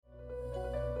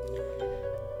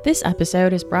This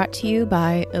episode is brought to you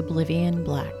by Oblivion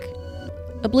Black.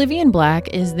 Oblivion Black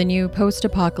is the new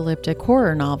post-apocalyptic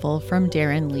horror novel from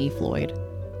Darren Lee Floyd.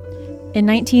 In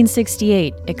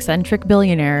 1968, eccentric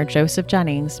billionaire Joseph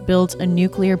Jennings builds a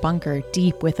nuclear bunker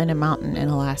deep within a mountain in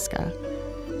Alaska.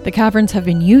 The caverns have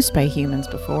been used by humans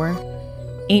before.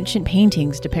 Ancient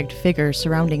paintings depict figures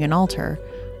surrounding an altar,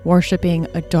 worshipping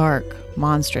a dark,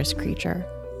 monstrous creature.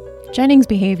 Jennings'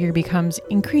 behavior becomes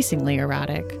increasingly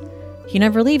erratic. He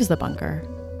never leaves the bunker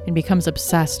and becomes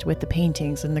obsessed with the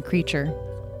paintings and the creature.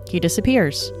 He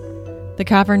disappears. The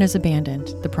cavern is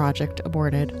abandoned, the project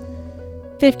aborted.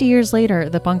 50 years later,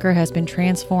 the bunker has been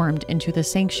transformed into the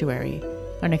Sanctuary,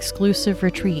 an exclusive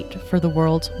retreat for the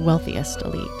world's wealthiest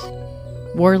elite.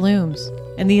 War looms,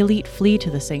 and the elite flee to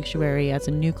the Sanctuary as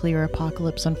a nuclear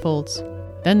apocalypse unfolds.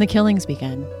 Then the killings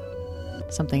begin.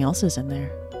 Something else is in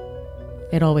there.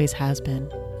 It always has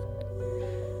been.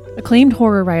 Acclaimed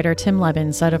horror writer Tim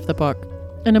Levin said of the book,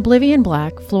 "In Oblivion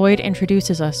Black, Floyd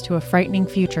introduces us to a frightening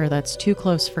future that's too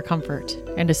close for comfort,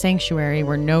 and a sanctuary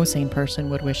where no sane person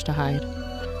would wish to hide.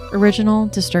 Original,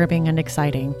 disturbing, and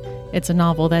exciting, it's a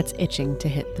novel that's itching to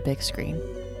hit the big screen."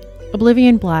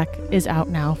 Oblivion Black is out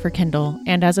now for Kindle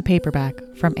and as a paperback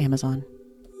from Amazon.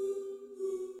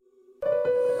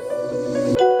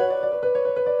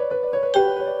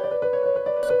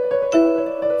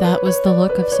 That was the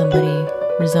look of somebody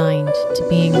resigned to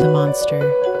being the monster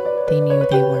they knew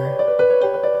they were.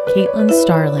 Caitlin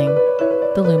Starling,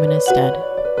 The Luminous Dead.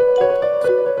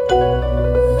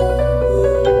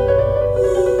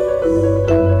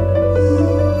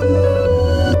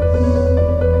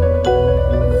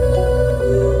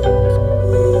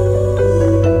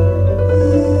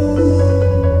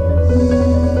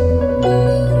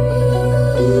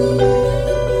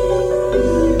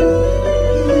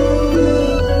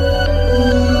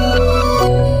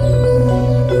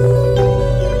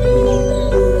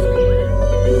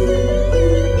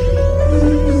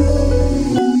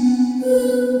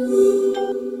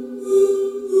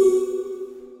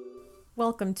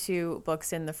 Welcome to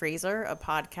Books in the Freezer, a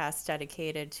podcast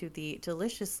dedicated to the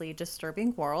deliciously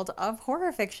disturbing world of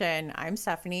horror fiction. I'm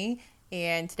Stephanie,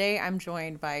 and today I'm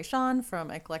joined by Sean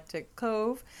from Eclectic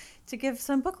Cove to give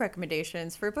some book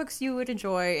recommendations for books you would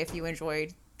enjoy if you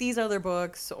enjoyed these other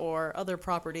books or other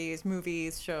properties,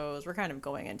 movies, shows. We're kind of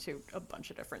going into a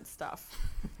bunch of different stuff.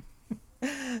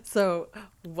 So,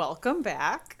 welcome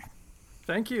back.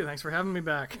 Thank you. Thanks for having me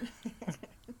back.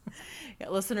 Yeah,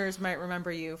 listeners might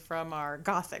remember you from our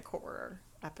gothic horror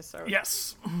episode.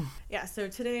 Yes. Yeah, so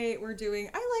today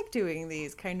I like doing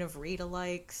these kind of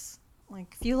read-alikes.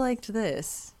 Like, if you liked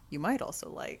this, you might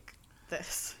also like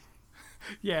this.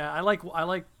 Yeah, I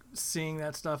like seeing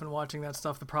that stuff and watching that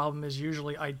stuff. The problem is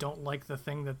usually I don't like the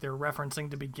thing that they're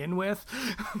referencing to begin with.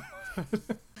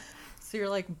 So you're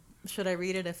like, should I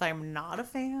read it if I'm not a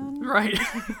fan? Right.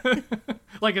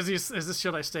 Like, is this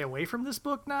should I stay away from this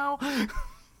book now?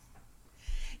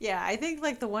 Yeah, I think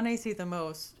like the one I see the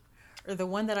most, or the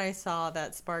one that I saw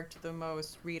that sparked the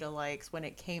most read-alikes when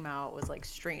it came out was like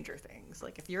Stranger Things.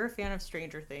 Like if you're a fan of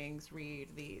Stranger Things, read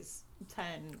these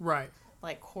 10 right,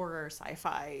 like horror,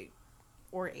 sci-fi,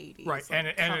 or 80s right,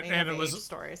 like, and it was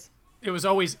stories. It was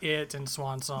always It and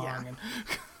Swan Song. Yeah. And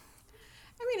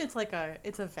I mean,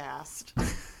 it's a vast.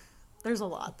 There's a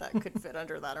lot that could fit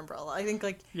under that umbrella. I think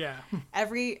like yeah,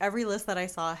 every list that I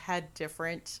saw had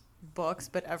different books,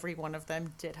 but every one of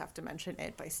them did have to mention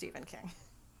It by Stephen King.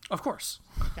 of course.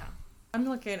 Yeah.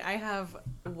 I have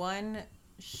one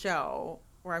show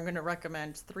where I'm going to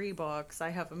recommend 3 books. I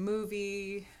have a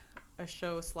movie, a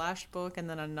show / book, and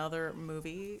then another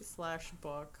movie /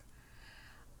 book.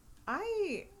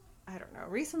 I don't know.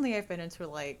 Recently I've been into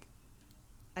like,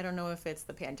 I don't know if it's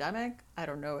the pandemic. I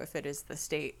don't know if it is the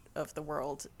state of the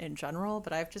world in general,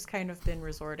 but I've just kind of been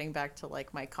resorting back to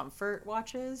like my comfort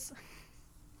watches.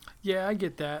 Yeah, I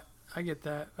get that.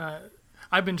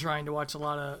 I've been trying to watch a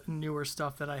lot of newer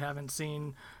stuff that I haven't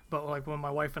seen, but like when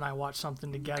my wife and I watch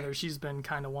something together, she's been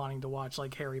kind of wanting to watch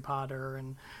like Harry Potter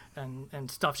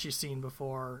and stuff she's seen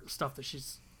before, stuff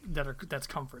that's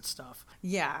comfort stuff.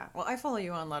 Yeah. Well, I follow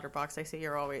you on Letterboxd. I see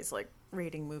you're always like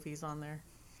rating movies on there.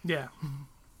 Yeah.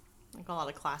 Like a lot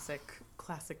of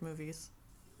classic movies.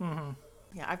 Mm-hmm.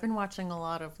 Yeah, I've been watching a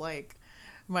lot of like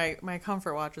my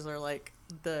comfort watches are like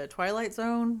The Twilight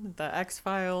Zone, The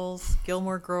X-Files,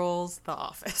 Gilmore Girls, The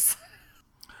Office.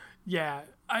 Yeah,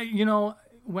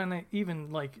 when I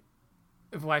even like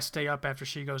if I stay up after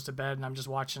she goes to bed and I'm just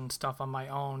watching stuff on my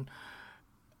own,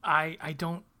 I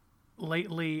don't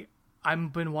lately.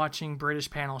 I've been watching British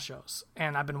panel shows,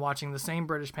 and I've been watching the same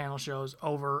British panel shows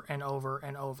over and over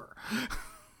and over.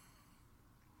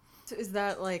 So is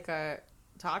that like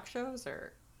talk shows,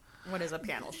 or what is a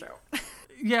panel show?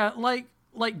 Yeah,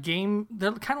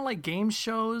 they're kind of like game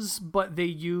shows, but they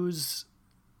use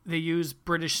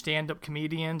British stand-up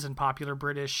comedians and popular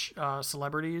British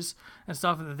celebrities and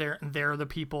stuff. They're the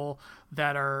people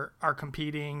that are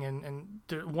competing, and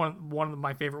one of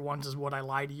my favorite ones is Would I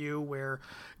Lie to You, where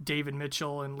David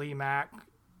Mitchell and Lee Mack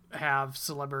have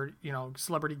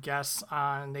celebrity guests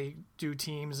on. They do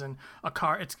teams and a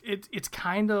card. It's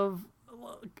kind of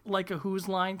like a Who's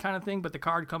Line kind of thing, but the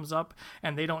card comes up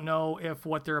and they don't know if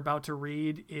what they're about to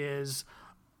read is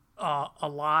a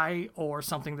lie or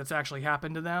something that's actually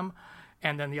happened to them,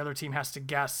 and then the other team has to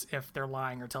guess if they're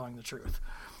lying or telling the truth.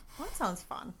 Well, that sounds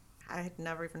fun. I had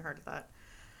never even heard of that.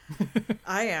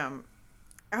 I am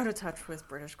out of touch with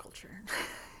British culture.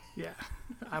 Yeah,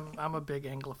 I'm a big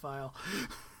Anglophile.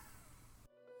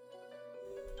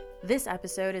 This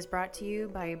episode is brought to you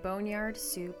by Boneyard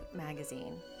Soup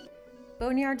Magazine.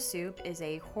 Boneyard Soup is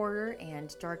a horror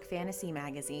and dark fantasy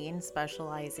magazine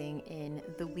specializing in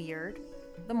the weird,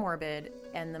 the morbid,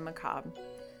 and the macabre.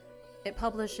 It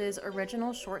publishes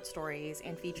original short stories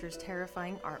and features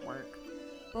terrifying artwork.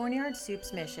 Boneyard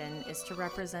Soup's mission is to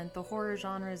represent the horror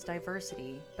genre's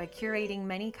diversity by curating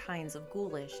many kinds of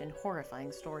ghoulish and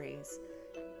horrifying stories,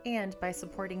 and by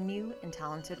supporting new and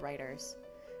talented writers.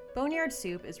 Boneyard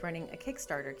Soup is running a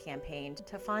Kickstarter campaign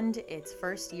to fund its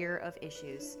first year of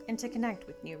issues and to connect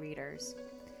with new readers.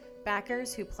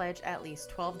 Backers who pledge at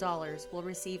least $12 will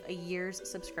receive a year's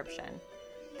subscription.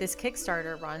 This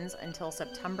Kickstarter runs until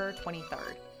September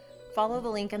 23rd. Follow the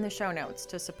link in the show notes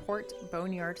to support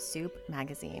Boneyard Soup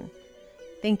Magazine.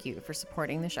 Thank you for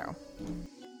supporting the show.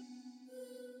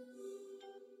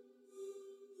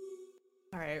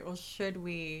 All right, well, should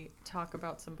we talk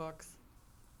about some books?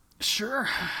 Sure.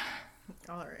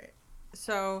 All right.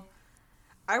 So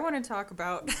I want to talk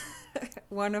about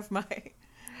one of my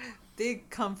big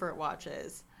comfort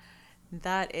watches.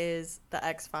 That is The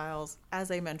X-Files,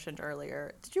 as I mentioned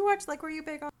earlier. Did you watch, were you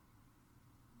big on?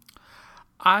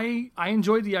 I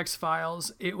enjoyed The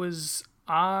X-Files. It was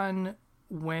on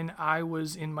when I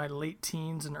was in my late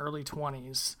teens and early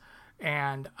 20s.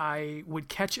 And I would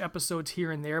catch episodes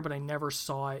here and there, but I never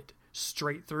saw it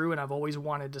straight through, and I've always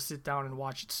wanted to sit down and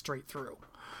watch it straight through.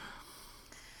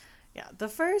 Yeah, the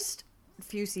first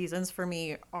few seasons for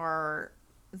me are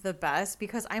the best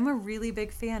because I'm a really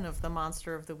big fan of the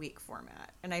Monster of the Week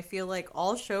format, and I feel like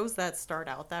all shows that start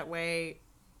out that way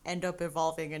end up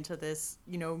evolving into this,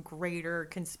 greater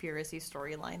conspiracy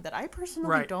storyline that I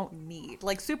personally don't need.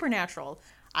 Like Supernatural,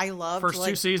 I loved. First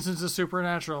two seasons of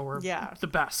Supernatural were the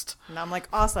best. And I'm like,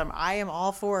 awesome. I am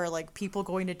all for people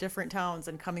going to different towns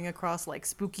and coming across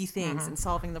spooky things and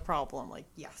solving the problem.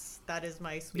 Yes, that is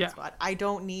my sweet spot. I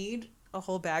don't need a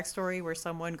whole backstory where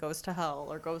someone goes to hell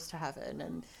or goes to heaven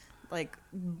and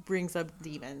brings up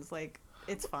demons.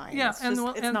 It's fine. Yeah, it's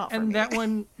not for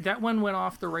me. that one went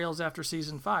off the rails after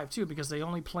season 5 too, because they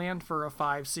only planned for a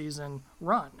 5-season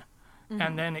run. Mm-hmm.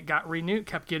 And then it got renewed,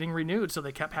 kept getting renewed, so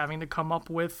they kept having to come up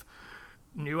with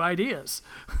new ideas.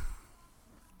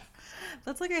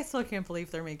 That's I still can't believe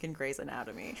they're making Grey's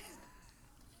Anatomy.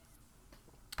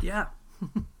 Yeah.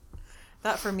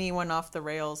 That for me went off the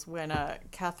rails when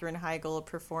Katherine Heigl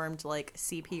performed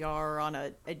CPR on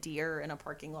a deer in a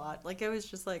parking lot. It was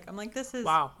just I'm this is...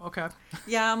 Wow, okay.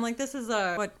 Yeah, I'm this is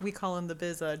what we call in the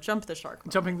biz jump the shark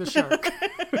moment. Jumping the shark.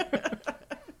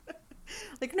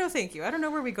 No, thank you. I don't know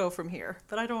where we go from here,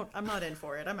 but I'm not in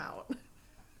for it. I'm out.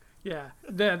 Yeah.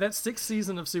 That 6th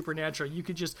season of Supernatural,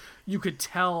 you could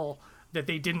tell that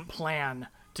they didn't plan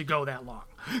to go that long.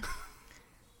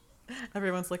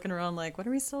 Everyone's looking around what are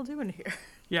we still doing here?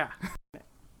 Yeah.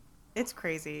 It's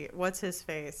crazy. What's his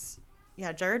face?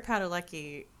 Yeah, Jared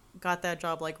Padalecki got that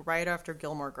job right after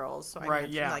Gilmore Girls. So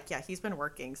he's been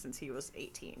working since he was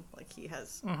 18. He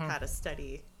has had a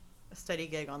steady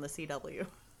gig on the CW.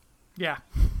 Yeah.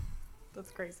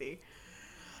 That's crazy.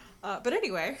 But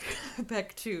anyway,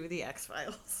 back to the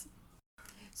X-Files.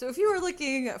 So if you were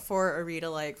looking for a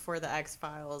read-alike for the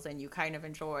X-Files and you kind of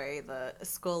enjoy the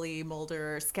Scully,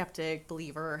 Mulder, skeptic,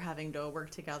 believer having to work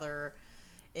together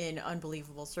in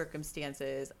unbelievable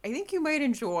circumstances, I think you might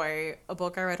enjoy a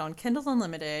book I read on Kindle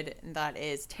Unlimited, and that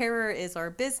is Terror is Our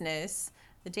Business,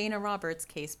 the Dana Roberts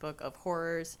casebook of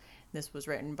horrors. This was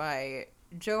written by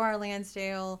Joe R.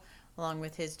 Lansdale, along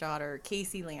with his daughter,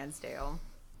 Casey Lansdale.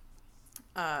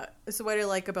 So what I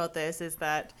like about this is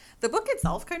that the book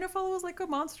itself kind of follows a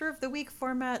Monster of the Week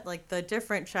format. The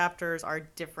different chapters are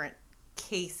different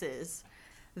cases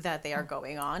that they are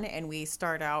going on. And we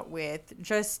start out with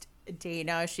just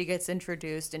Dana. She gets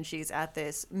introduced and she's at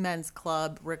this men's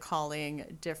club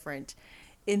recalling different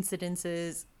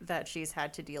incidences that she's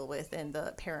had to deal with in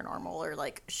the paranormal, or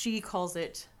like she calls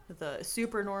it the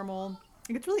supernormal.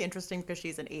 It's really interesting because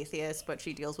she's an atheist, but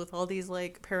she deals with all these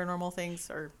like paranormal things,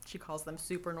 or she calls them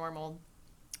supernormal.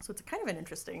 So it's kind of an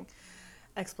interesting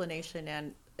explanation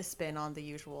and a spin on the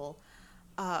usual.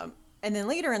 And then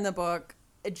later in the book,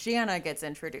 Jana gets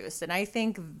introduced. And I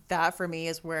think that for me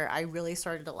is where I really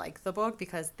started to like the book,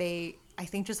 because they, I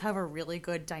think, just have a really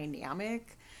good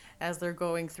dynamic as they're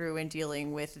going through and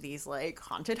dealing with these like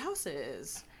haunted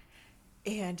houses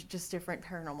and just different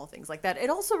paranormal things like that. It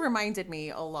also reminded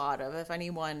me a lot of, if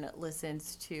anyone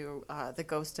listens to the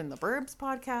Ghost in the Burbs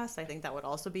podcast, I think that would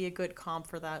also be a good comp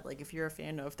for that. Like if you're a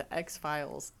fan of the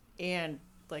X-Files and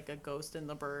like a Ghost in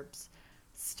the Burbs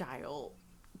style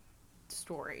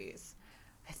stories,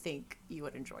 I think you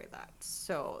would enjoy that.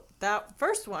 So that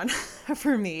first one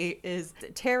for me is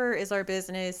Terror is Our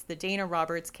Business, the Dana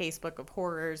Roberts Casebook of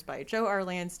Horrors by Joe R.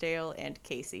 Lansdale and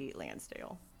Casey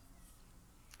Lansdale.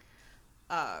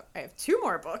 I have 2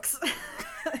 more books.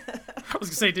 I was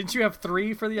gonna say, didn't you have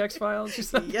 3 for the X-Files?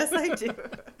 Yes, I do.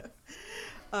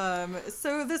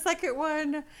 So the second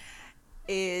one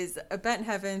is Bent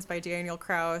Heavens by Daniel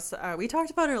Kraus. We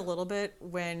talked about it a little bit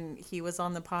when he was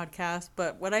on the podcast,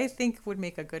 but what I think would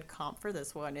make a good comp for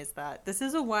this one is that this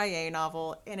is a YA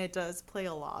novel, and it does play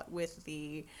a lot with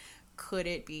the could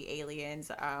it be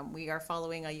aliens. We are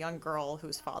following a young girl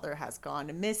whose father has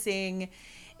gone missing,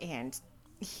 and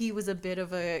he was a bit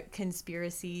of a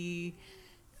conspiracy,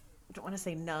 I don't want to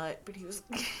say nut, but he was,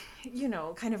 you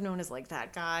know, kind of known as like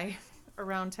that guy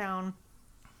around town.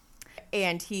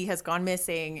 And he has gone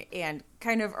missing, and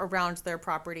kind of around their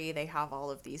property, they have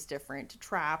all of these different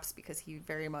traps because he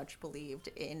very much believed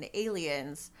in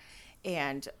aliens.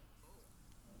 And,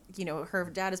 you know, her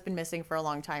dad has been missing for a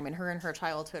long time, and her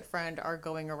childhood friend are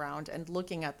going around and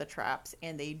looking at the traps,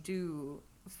 and they do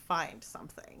find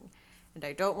something. And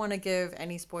I don't want to give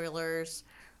any spoilers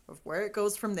of where it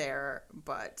goes from there,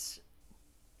 but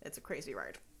it's a crazy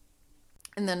ride.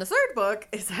 And then the third book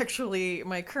is actually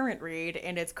my current read,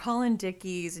 and it's Colin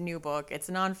Dickey's new book. It's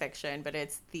nonfiction, but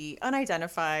it's The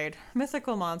Unidentified,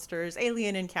 Mythical Monsters,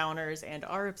 Alien Encounters, and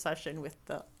Our Obsession with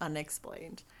the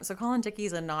Unexplained. So Colin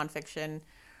Dickey's a nonfiction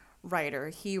writer.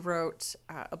 He wrote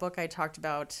a book I talked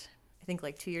about, I think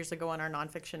like 2 years ago on our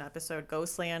nonfiction episode,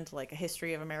 Ghostland, like a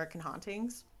history of American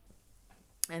hauntings.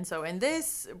 And so in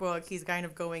this book, he's kind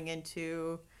of going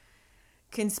into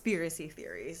conspiracy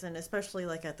theories, and especially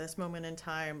like at this moment in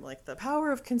time, like the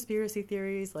power of conspiracy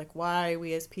theories, like why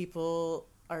we as people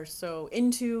are so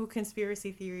into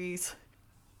conspiracy theories.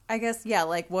 I guess, yeah,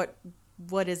 like what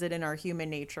is it in our human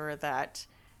nature that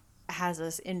has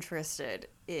us interested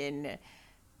in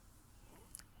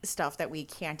stuff that we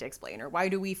can't explain, or why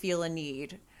do we feel a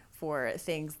need for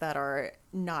things that are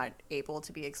not able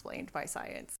to be explained by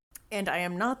science? And I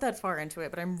am not that far into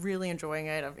it, but I'm really enjoying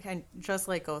it. And just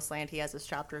like Ghostland, he has his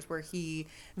chapters where he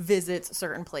visits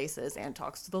certain places and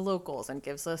talks to the locals and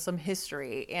gives us some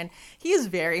history. And he is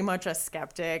very much a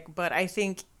skeptic, but I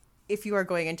think if you are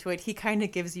going into it, he kind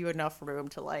of gives you enough room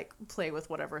to like play with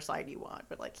whatever side you want.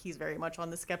 But like he's very much on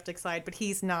the skeptic side, but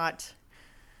he's not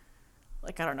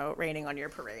like, I don't know, raining on your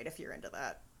parade if you're into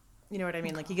that. You know what I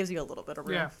mean? Like he gives you a little bit of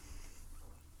room. Yeah.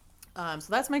 So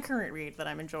that's my current read that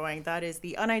I'm enjoying. That is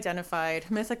The Unidentified,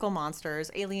 Mythical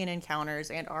Monsters, Alien Encounters,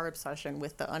 and Our Obsession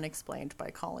with the Unexplained by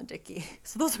Colin Dickey.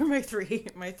 So those are my three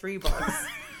books.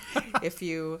 If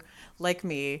you, like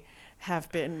me, have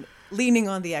been leaning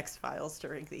on the X-Files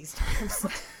during these times.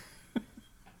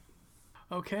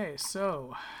 Okay,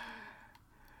 so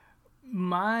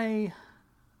a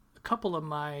couple of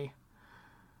my,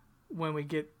 when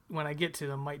I get to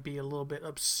them, might be a little bit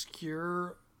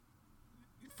obscure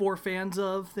for fans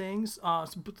of things. So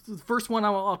the first one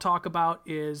I'll talk about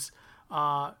is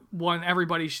one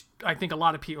everybody, I think a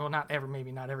lot of people,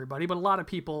 maybe not everybody, but a lot of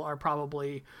people are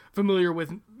probably familiar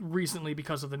with recently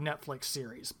because of the Netflix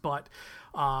series. But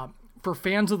for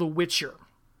fans of The Witcher,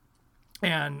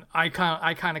 and I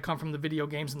kind of come from the video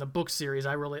games and the book series.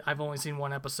 I've only seen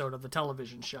one episode of the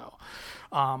television show.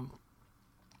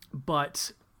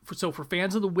 But for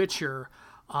fans of The Witcher,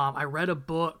 I read a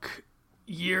book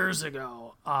years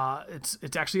ago.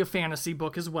 It's actually a fantasy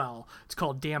book as well. It's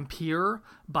called Dhampir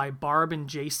by Barb and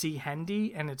J.C.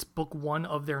 Hendy, and it's book 1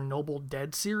 of their Noble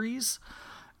Dead series.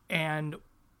 And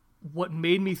what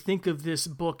made me think of this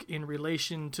book in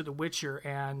relation to The Witcher,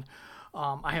 and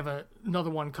I have another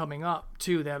one coming up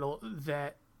too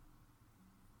that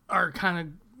are kind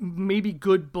of maybe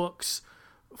good books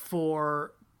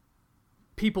for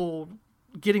people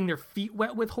getting their feet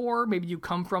wet with horror. Maybe you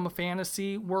come from a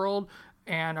fantasy world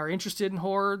and are interested in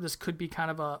horror. This could be kind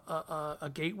of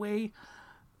a gateway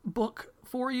book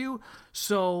for you.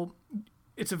 So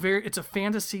it's a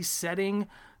fantasy setting.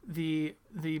 The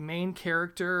main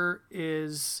character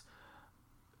is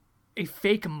a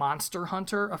fake monster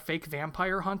hunter, a fake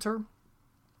vampire hunter.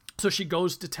 So she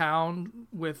goes to towns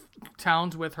with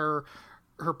her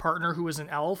partner, who is an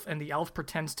elf, and the elf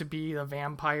pretends to be the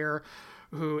vampire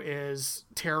who is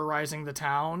terrorizing the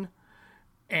town.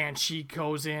 And she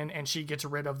goes in and she gets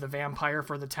rid of the vampire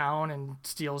for the town and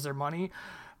steals their money.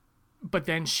 But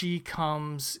then she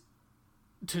comes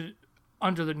to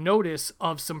under the notice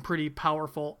of some pretty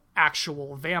powerful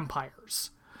actual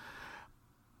vampires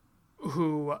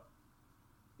who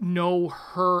know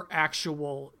her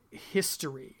actual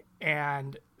history,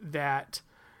 and that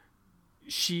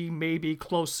she may be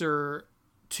closer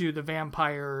to the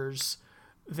vampires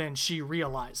than she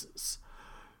realizes.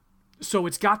 So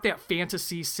it's got that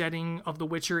fantasy setting of The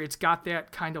Witcher. It's got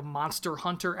that kind of monster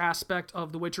hunter aspect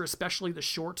of The Witcher, especially the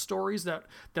short stories that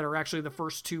are actually the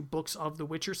first 2 books of the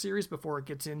Witcher series before it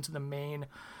gets into the main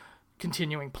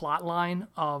continuing plot line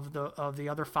of the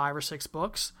other 5 or 6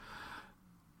 books.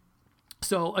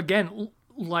 So again,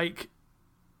 like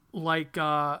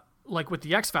with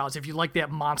the X-Files, if you like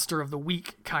that monster of the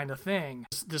week kind of thing,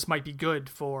 this might be good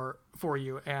for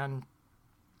you, and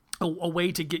a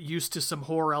way to get used to some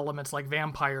horror elements like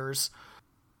vampires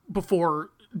before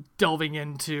delving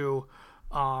into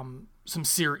some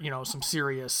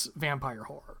serious vampire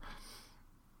horror.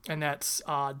 And that's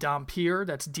Dhampir.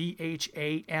 That's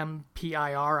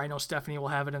Dhampir. I know Stephanie will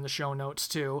have it in the show notes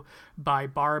too, by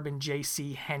Barb and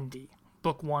J.C. Hendy.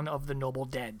 Book 1 of The Noble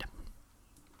Dead.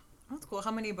 That's cool.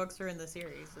 How many books are in the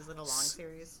series? Is it a long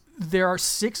series? There are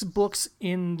 6 books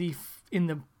in the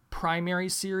primary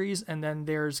series, and then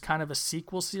there's kind of a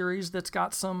sequel series that's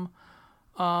got some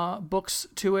books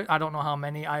to it. I don't know how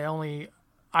many.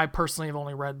 I personally have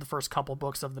only read the first couple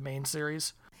books of the main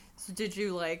series. So did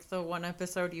you like the one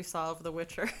episode you saw of The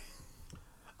Witcher?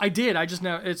 I did. I just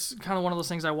know it's kind of one of those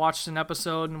things. I watched an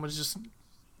episode and was just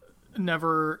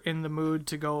never in the mood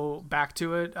to go back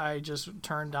to it. I just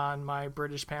turned on my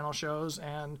British panel shows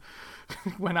and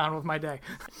went on with my day.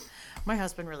 My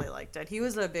husband really liked it. He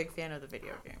was a big fan of the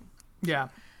video game. Yeah.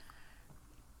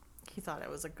 He thought it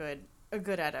was a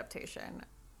good adaptation.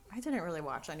 I didn't really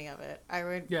watch any of it. I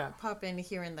would pop in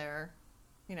here and there,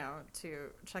 to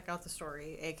check out the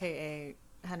story, aka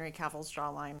Henry Cavill's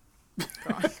jawline.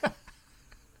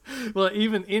 Well,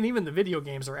 even the video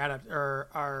games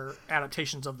are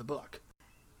adaptations of the book.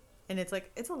 And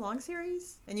it's a long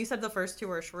series? And you said the first 2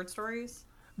 are short stories?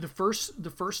 The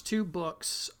first 2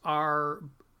 books are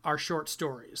short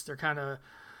stories. They're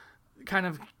kind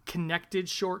of connected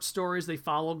short stories. They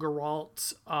follow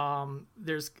Geralt.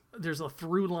 There's a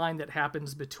through line that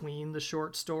happens between the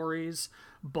short stories,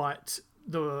 but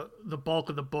the bulk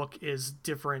of the book is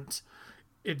different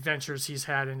adventures he's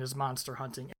had in his monster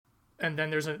hunting. And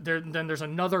then there's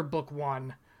another book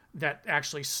 1 that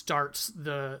actually starts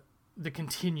the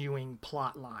continuing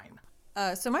plot line.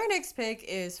 So my next pick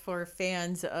is for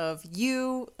fans of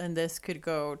You, and this could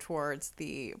go towards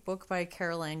the book by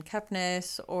Caroline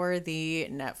Kepnes or the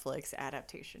Netflix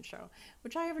adaptation show,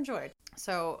 which I have enjoyed.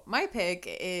 So my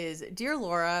pick is Dear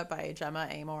Laura by Gemma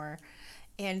Amor,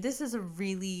 and this is a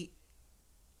really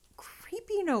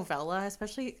creepy novella,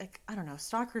 especially,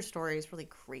 stalker stories really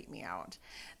creep me out.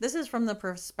 This is from the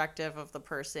perspective of the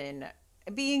person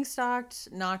being stalked,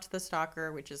 not the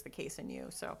stalker, which is the case in You.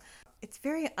 So it's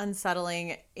very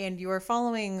unsettling, and you are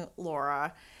following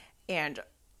Laura, and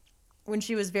when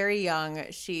she was very young,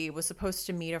 she was supposed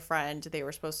to meet a friend. They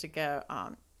were supposed to go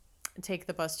take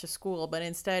the bus to school, but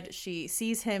instead she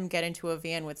sees him get into a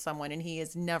van with someone, and he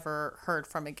is never heard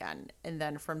from again. And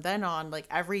then from then on,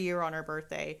 every year on her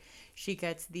birthday, she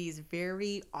gets these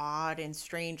very odd and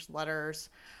strange letters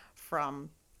from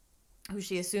who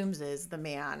she assumes is the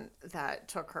man that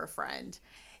took her friend.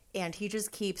 And he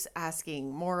just keeps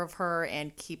asking more of her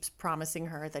and keeps promising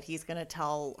her that he's going to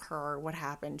tell her what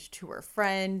happened to her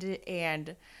friend.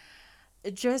 And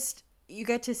you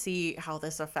get to see how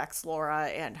this affects Laura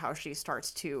and how she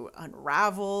starts to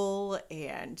unravel,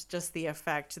 and just the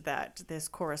effect that this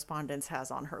correspondence has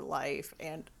on her life.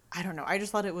 And I don't know, I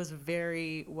just thought it was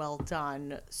very well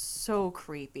done, so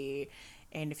creepy.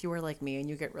 And if you were like me and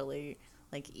you get really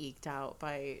eked out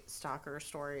by stalker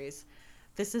stories,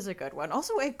 this is a good one.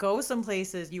 Also, it goes some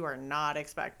places you are not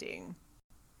expecting.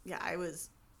 Yeah, I was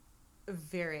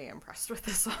very impressed with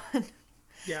this one.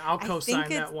 Yeah, I'll co-sign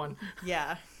that one.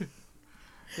 Yeah.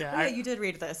 Yeah, you did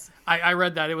read this. I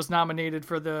read that. It was nominated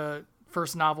for the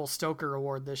First Novel Stoker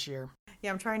Award this year. Yeah,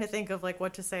 I'm trying to think of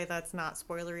what to say that's not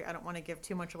spoilery. I don't want to give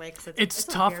too much away because it's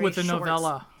tough with a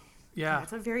novella. Yeah,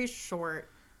 it's a very short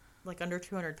like under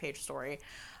 200 page story.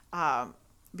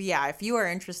 But yeah, if you are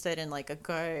interested in like a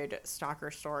good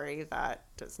stalker story that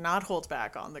does not hold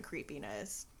back on the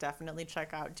creepiness, definitely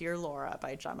check out Dear Laura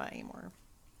by Gemma Amor.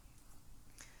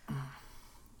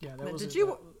 Yeah, that was.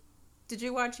 Did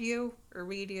you watch You or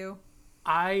read You?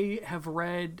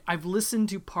 I've listened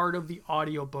to part of the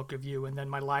audiobook of You, and then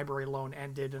my library loan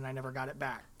ended and I never got it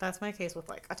back. That's my case with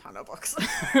like a ton of books.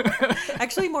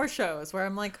 Actually, more shows where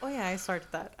I'm like, oh yeah, I started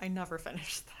that. I never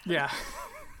finished that. Yeah.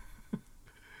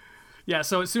 Yeah,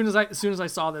 so as soon as I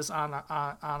saw this on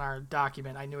our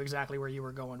document, I knew exactly where you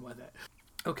were going with it.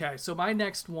 Okay, so my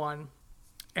next one,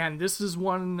 and this is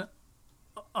one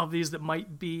of these that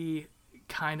might be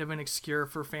kind of an obscure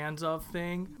for fans of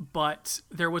thing, but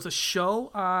there was a show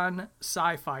on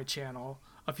Sci-Fi Channel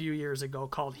a few years ago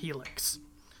called Helix.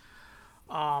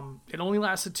 It only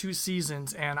lasted 2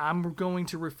 seasons, and I'm going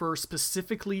to refer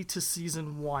specifically to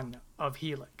season 1 of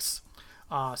Helix.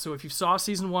 So if you saw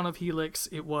season 1 of Helix,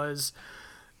 it was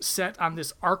set on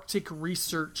this Arctic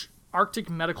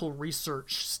medical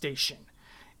research station,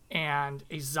 and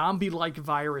a zombie-like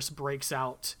virus breaks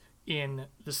out in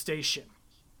the station.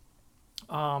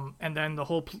 And then the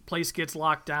whole place gets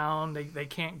locked down. They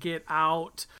can't get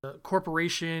out. The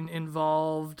corporation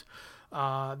involved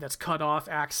that's cut off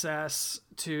access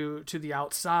to the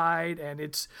outside, and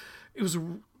it was.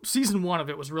 Season 1 of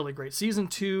it was really great. Season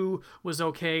 2 was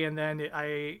okay, and then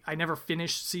I never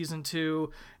finished season 2,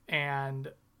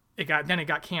 and it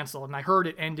got canceled. And I heard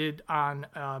it ended on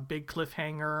a big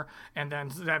cliffhanger, and then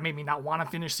that made me not want to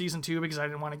finish season 2 because I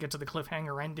didn't want to get to the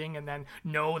cliffhanger ending, and then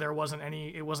it wasn't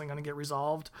going to get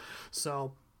resolved.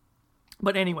 So,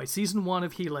 but anyway, season 1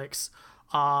 of Helix.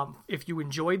 If you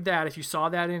enjoyed that, if you saw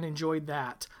that and enjoyed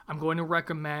that, I'm going to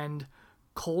recommend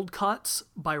Cold Cuts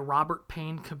by Robert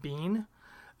Payne Cabine.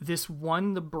 This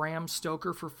won the Bram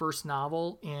Stoker for first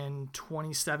novel in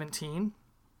 2017,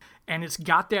 and it's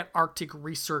got that Arctic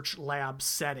Research Lab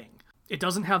setting. It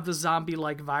doesn't have the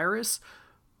zombie-like virus,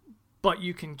 but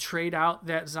you can trade out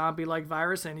that zombie-like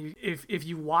virus, and if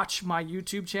you watch my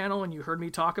YouTube channel and you heard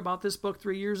me talk about this book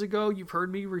 3 years ago, you've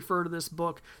heard me refer to this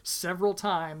book several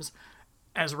times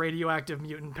as Radioactive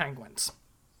Mutant Penguins.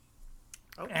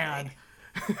 Okay. And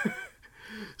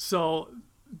so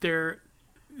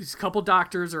these couple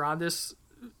doctors are on this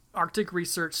Arctic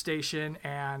research station,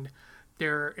 and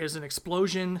there is an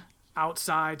explosion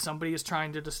outside. Somebody has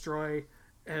tried to destroy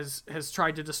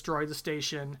the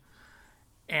station,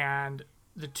 and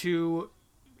the 2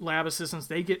 lab assistants,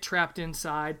 they get trapped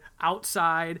inside.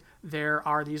 Outside, there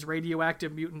are these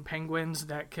radioactive mutant penguins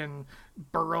that can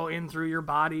burrow in through your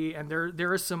body, and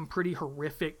there are some pretty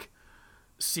horrific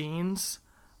scenes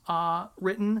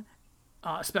written,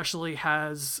 especially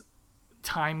as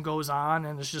time goes on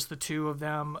and it's just the 2 of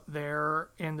them there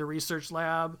in the research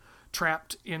lab,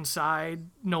 trapped inside,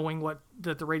 knowing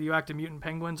that the radioactive mutant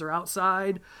penguins are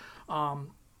outside.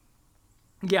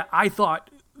 Yeah, I thought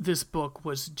this book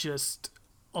was just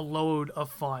a load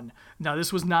of fun. Now,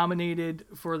 this was nominated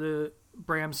for the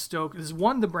Bram Stoker. This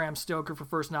won the Bram Stoker for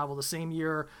first novel the same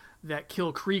year that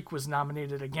Kill Creek was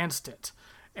nominated against it.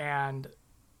 And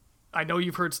I know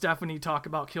you've heard Stephanie talk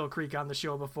about Kill Creek on the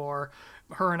show before.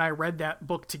 Her and I read that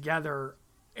book together,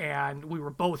 and we were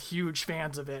both huge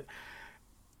fans of it.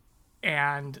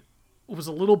 And was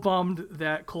a little bummed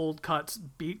that Cold Cuts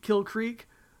beat Kill Creek,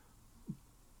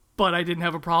 but I didn't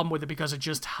have a problem with it because of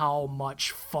just how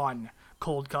much fun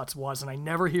Cold Cuts was, and I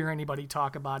never hear anybody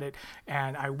talk about it,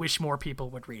 and I wish more people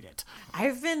would read it.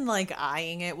 I've been like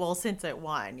eyeing it, well, since it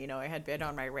won, it had been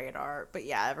on my radar, but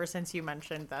yeah, ever since you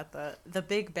mentioned that the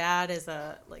big bad is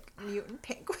like mutant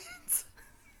penguins.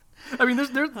 I mean,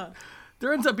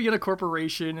 there ends up being a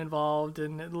corporation involved,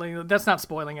 and that's not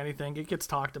spoiling anything. It gets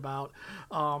talked about.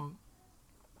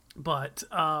 But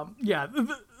yeah,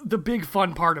 the big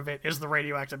fun part of it is the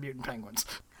radioactive mutant penguins.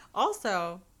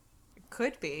 Also, it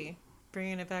could be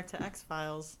bringing it back to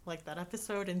X-Files, like that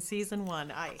episode in season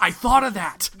 1, Ice. I thought of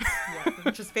that. Yeah,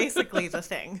 which is basically the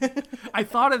thing. I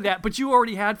thought of that, but you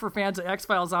already had for fans of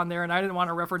X-Files on there, and I didn't want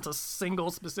to reference a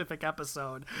single specific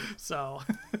episode. So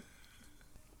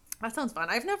that sounds fun.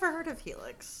 I've never heard of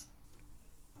Helix.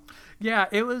 Yeah,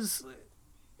 it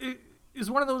is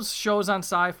one of those shows on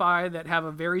Sci-Fi that have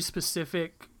a very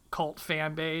specific cult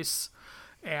fan base,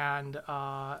 and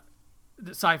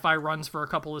the Sci-Fi runs for a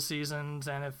couple of seasons,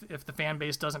 and if the fan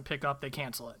base doesn't pick up, they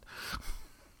cancel it.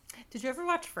 Did you ever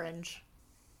watch Fringe?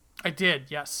 I did,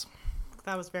 yes.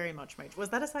 That was very much was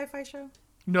that a Sci-Fi show?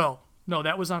 No,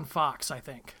 that was on Fox, I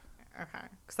think. Okay,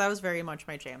 because that was very much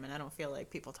my jam, and I don't feel like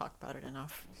people talk about it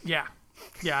enough. Yeah,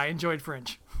 I enjoyed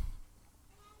Fringe.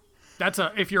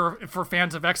 if for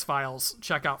fans of X-Files,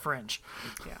 check out Fringe.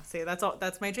 Yeah, see,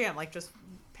 that's my jam. Like, just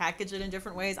package it in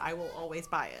different ways. I will always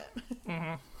buy it.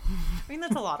 I mean,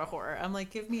 that's a lot of horror. I'm like,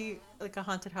 give me like a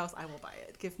haunted house, I will buy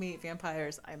it. Give me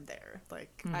vampires, I'm there.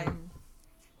 Like, I'm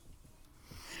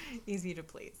easy to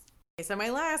please. Okay, so my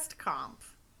last comp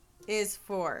is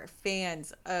for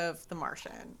fans of The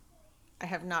Martian. I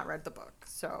have not read the book,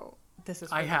 so this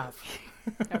is. I have.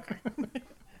 Okay.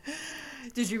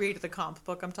 Did you read the comp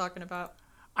book I'm talking about?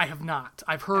 I have not.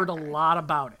 I've heard a lot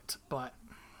about it, but.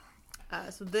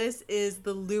 So this is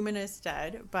The Luminous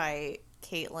Dead by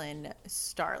Caitlin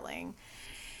Starling.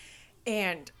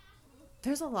 And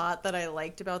there's a lot that I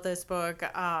liked about this book.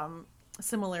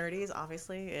 Similarities,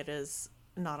 obviously. It is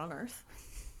not on Earth.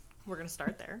 We're going to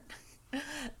start there.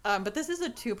 But this is a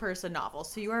two-person novel.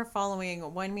 So you are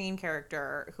following one main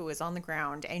character who is on the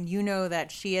ground, and you know that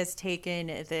she has taken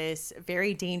this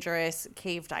very dangerous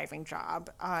cave diving job.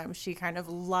 She kind of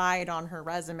lied on her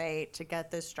resume to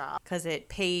get this job because it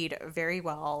paid very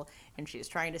well, and she's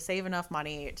trying to save enough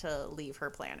money to leave her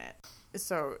planet.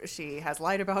 So she has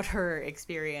lied about her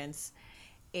experience,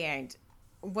 and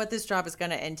what this job is going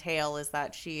to entail is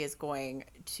that she is going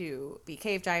to be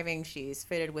cave diving. She's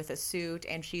fitted with a suit,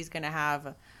 and she's going to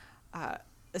have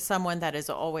someone that is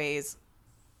always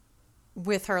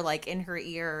with her, like in her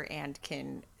ear, and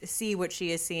can see what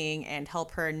she is seeing and help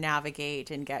her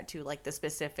navigate and get to like the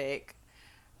specific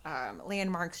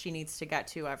landmarks she needs to get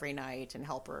to every night, and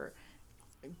help her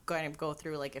kind of go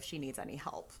through like if she needs any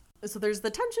help. So there's the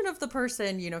tension of the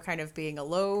person, you know, kind of being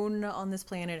alone on this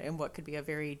planet and what could be a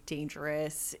very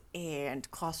dangerous and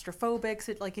claustrophobic.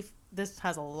 So, like, if this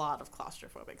has a lot of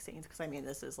claustrophobic scenes, because I mean,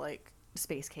 this is like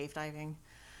space cave diving.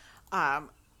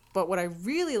 But what I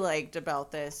really liked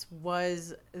about this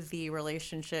was the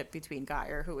relationship between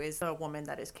Geyer, who is the woman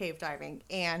that is cave diving,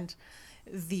 and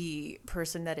the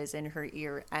person that is in her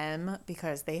ear, M,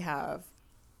 because they have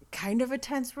kind of a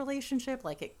tense relationship.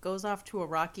 Like, it goes off to a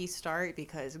rocky start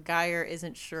because Geyer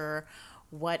isn't sure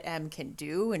what M can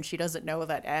do, and she doesn't know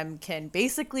that M can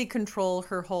basically control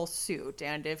her whole suit,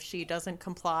 and if she doesn't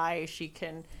comply, she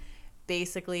can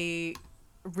basically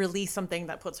release something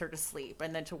that puts her to sleep,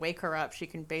 and then to wake her up, she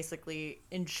can basically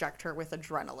inject her with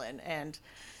adrenaline. And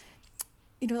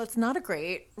you know, that's not a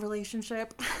great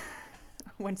relationship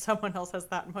when someone else has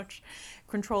that much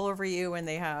control over you, and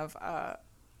they have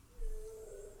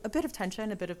a bit of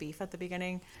tension, a bit of beef at the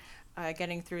beginning,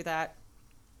 getting through that.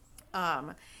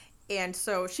 And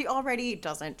so she already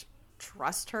doesn't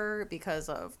trust her because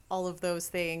of all of those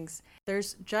things.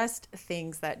 There's just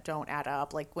things that don't add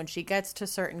up. Like, when she gets to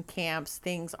certain camps,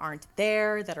 things aren't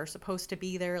there that are supposed to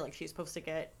be there. Like, she's supposed to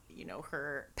get, you know,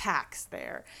 her packs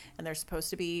there, and there's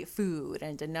supposed to be food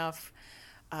and enough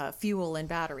fuel and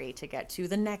battery to get to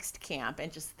the next camp,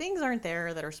 and just things aren't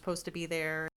there that are supposed to be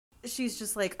there. She's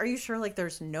just like, are you sure, like,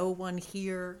 there's no one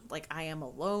here? Like, I am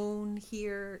alone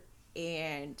here.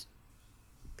 And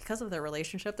because of their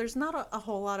relationship, there's not a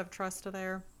whole lot of trust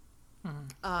there.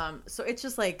 So it's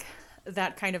just like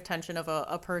that kind of tension of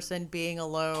a person being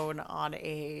alone on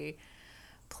a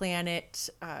planet,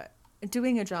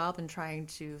 doing a job and trying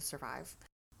to survive.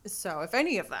 So if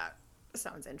any of that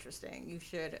sounds interesting, you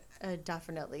should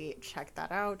definitely check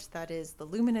that out. That is The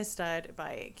Luminous Dead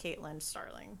by Caitlin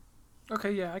Starling.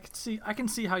 Okay, yeah, I can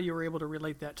see how you were able to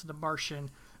relate that to The Martian,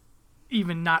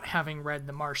 even not having read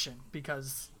The Martian,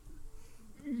 because,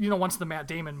 you know, once the Matt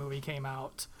Damon movie came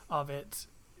out of it,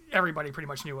 everybody pretty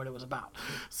much knew what it was about.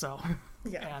 So,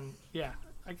 yeah, and yeah,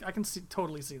 I can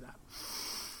totally see that.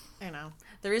 I know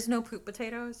there is no poop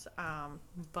potatoes,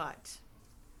 but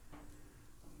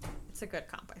it's a good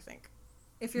comp, I think,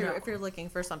 if you're looking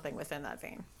for something within that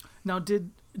vein. Now,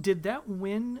 did that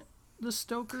win the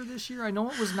Stoker this year? I know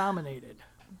it was nominated.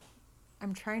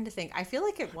 I'm trying to think. I feel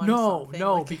like it won something.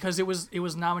 No, like because it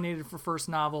was nominated for first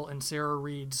novel, and Sarah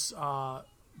Reed's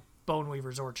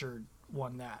Boneweaver's Orchard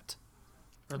won that.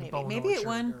 Or maybe it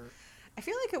won. I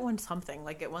feel like it won something.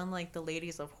 Like, it won like the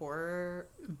Ladies of Horror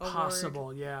award.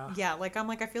 Possible, yeah. Yeah, like, I'm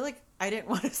like, I feel like I didn't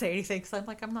want to say anything because I'm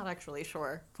like, I'm not actually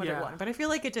sure what it won, but I feel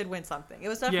like it did win something. It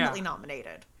was definitely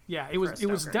nominated. Yeah, it was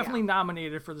definitely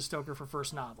nominated for the Stoker for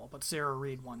first novel, but Sarah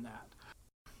Reed won that.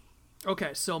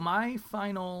 Okay, so my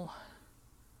final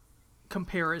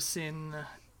comparison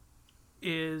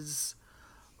is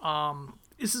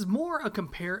this is more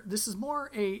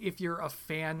if you're a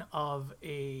fan of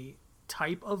a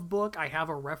type of book, I have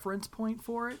a reference point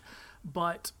for it,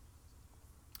 but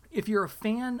if you're a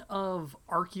fan of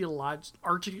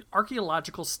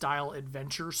archaeological style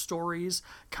adventure stories,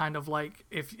 kind of like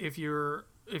if you're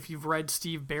if you've read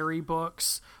Steve Berry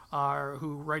books,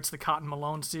 who writes the Cotton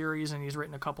Malone series, and he's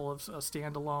written a couple of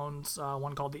standalones,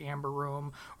 one called The Amber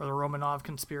Room or The Romanov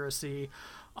Conspiracy.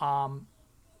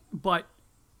 But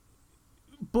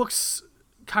books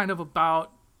kind of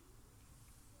about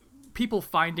people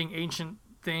finding ancient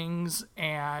things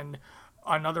and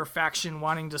another faction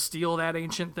wanting to steal that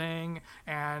ancient thing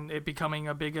and it becoming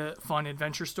a big, fun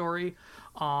adventure story.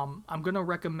 I'm going to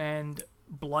recommend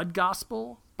Blood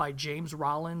Gospel by James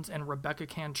Rollins and Rebecca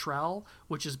Cantrell,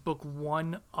 which is book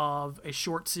 1 of a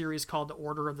short series called The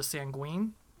Order of the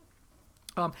Sanguine.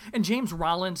 And James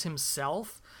Rollins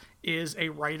himself is a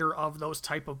writer of those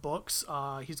type of books.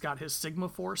 He's got his Sigma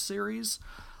Force series,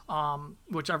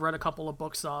 which I've read a couple of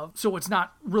books of. So it's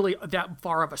not really that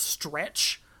far of a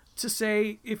stretch to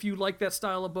say, if you like that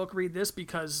style of book, read this,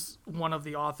 because one of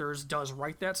the authors does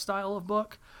write that style of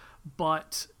book.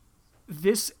 But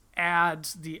this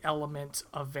adds the element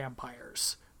of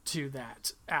vampires to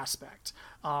that aspect.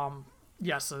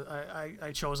 Yes,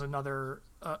 I chose another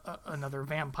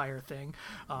vampire thing.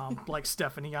 Like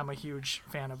Stephanie, I'm a huge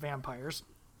fan of vampires.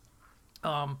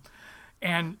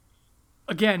 And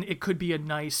again, it could be a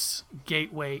nice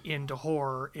gateway into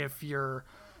horror if you're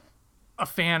a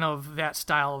fan of that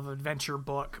style of adventure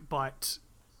book, but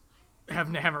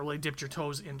haven't really dipped your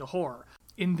toes into horror.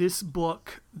 In this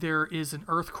book, there is an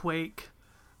earthquake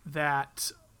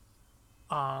that,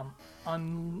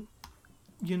 you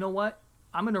know what?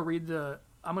 I'm gonna read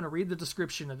the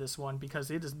description of this one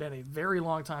because it has been a very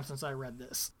long time since I read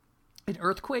this. An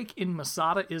earthquake in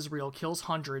Masada, Israel kills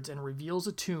hundreds and reveals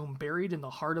a tomb buried in the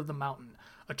heart of the mountain.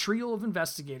 A trio of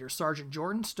investigators, Sergeant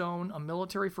Jordan Stone, a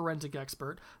military forensic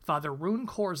expert, Father Rune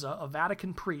Korza, a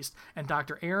Vatican priest, and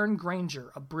Dr. Aaron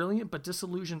Granger, a brilliant but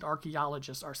disillusioned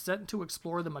archaeologist, are sent to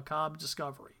explore the macabre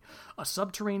discovery, a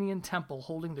subterranean temple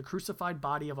holding the crucified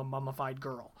body of a mummified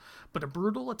girl. But a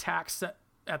brutal attack set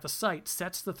at the site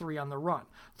sets the three on the run,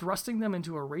 thrusting them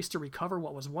into a race to recover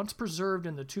what was once preserved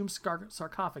in the tomb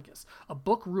sarcophagus, a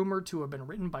book rumored to have been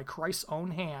written by Christ's own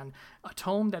hand, a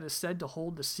tome that is said to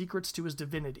hold the secrets to his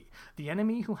divinity. The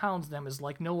enemy who hounds them is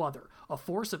like no other, a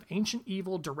force of ancient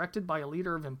evil directed by a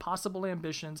leader of impossible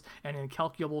ambitions and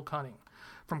incalculable cunning.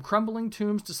 From crumbling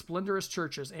tombs to splendorous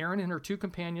churches, Erin and her two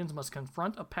companions must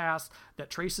confront a past that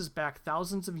traces back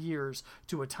thousands of years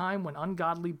to a time when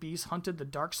ungodly beasts hunted the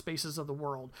dark spaces of the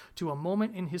world, to a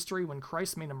moment in history when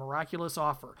Christ made a miraculous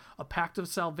offer, a pact of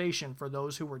salvation for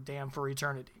those who were damned for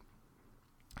eternity.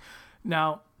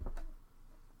 Now,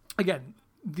 again,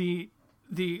 the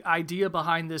idea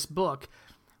behind this book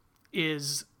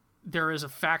is there is a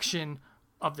faction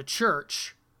of the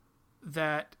church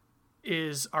that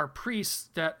are priests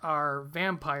that are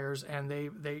vampires, and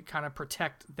they kind of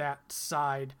protect that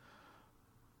side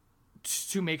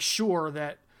to make sure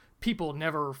that people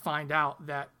never find out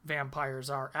that vampires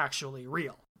are actually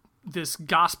real. This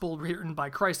gospel written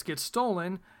by Christ gets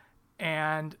stolen,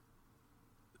 and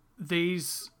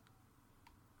these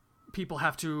people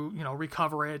have to,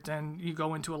 recover it, and you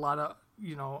go into a lot of,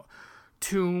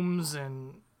 tombs,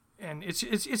 and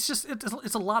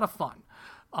it's a lot of fun.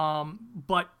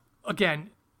 But again,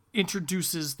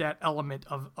 introduces that element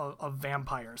of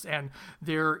vampires. And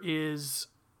there is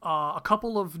a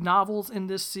couple of novels in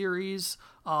this series.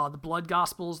 The Blood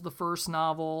Gospel is the first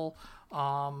novel.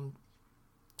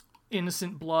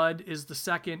 Innocent Blood is the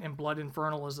second, and Blood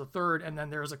Infernal is the third. And then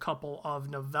there's a couple of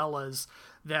novellas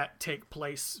that take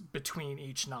place between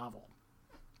each novel.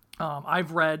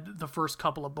 I've read the first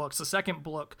couple of books. The second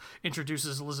book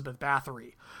introduces Elizabeth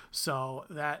Bathory. So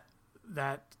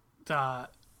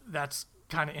that's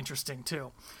kind of interesting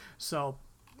too. So,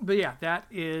 but yeah, that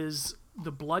is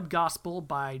The Blood Gospel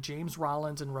by James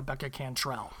Rollins and Rebecca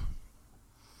Cantrell.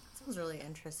 Sounds really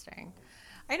interesting.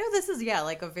 I know this is,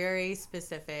 like a very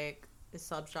specific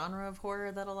subgenre of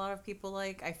horror that a lot of people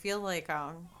like. I feel like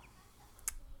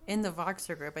in the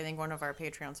Voxer group, I think one of our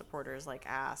Patreon supporters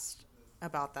asked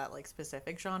about that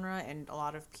specific genre, and a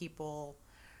lot of people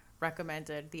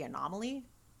recommended The Anomaly.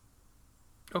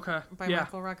 Okay. By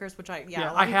Michael Ruckers, which a lot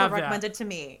of people recommended to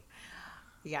me.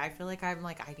 Yeah, I feel like I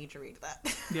need to read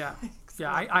that. Yeah.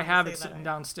 I have it sitting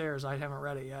downstairs. I haven't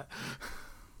read it yet.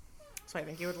 So I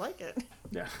think you would like it.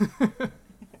 Yeah.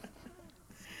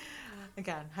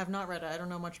 Again, have not read it. I don't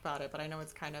know much about it, but I know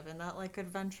it's kind of in that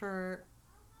adventure,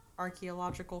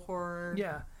 archaeological horror.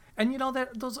 Yeah. And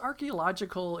that those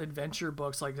archaeological adventure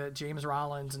books like that James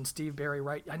Rollins and Steve Berry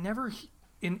write, I never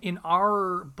in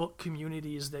our book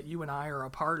communities that you and I are a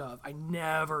part of, I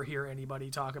never hear anybody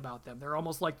talk about them. They're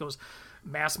almost like those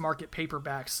mass market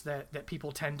paperbacks that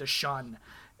people tend to shun.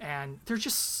 And they're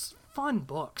just fun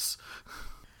books.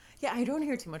 Yeah, I don't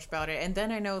hear too much about it. And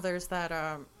then I know there's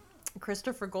that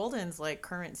Christopher Golden's like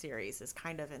current series is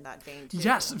kind of in that vein too.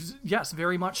 Yes,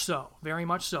 very much so. Very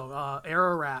much so.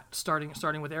 Ararat,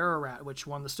 starting with Ararat, which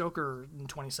won the Stoker in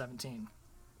 2017.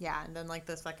 Yeah, and then like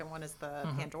the second one is the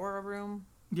Pandora Room.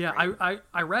 Yeah, right?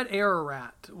 I read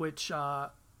Ararat, which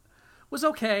was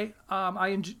okay.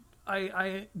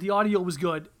 The audio was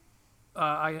good.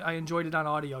 I enjoyed it on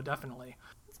audio, definitely.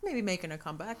 It's maybe making a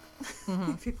comeback.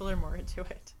 People are more into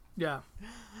it. Yeah.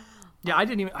 Yeah, I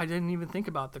didn't even think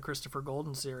about the Christopher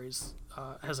Golden series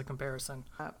as a comparison.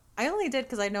 I only did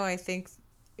because I think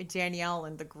Danielle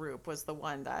in the group was the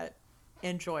one that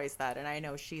enjoys that, and I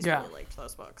know she's really liked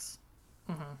those books.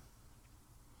 Mm-hmm.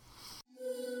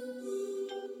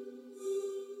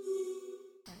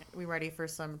 We ready for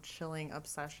some chilling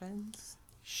obsessions?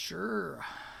 Sure.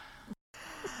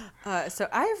 So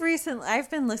I've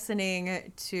been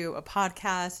listening to a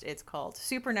podcast. It's called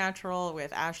Supernatural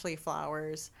with Ashley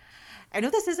Flowers. I know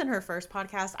this isn't her first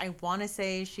podcast. I want to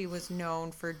say she was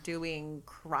known for doing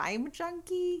Crime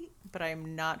Junkie, but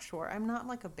I'm not sure. I'm not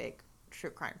like a big true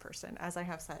crime person, as I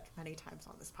have said many times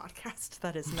on this podcast.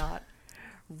 That is not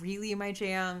really my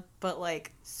jam, but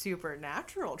like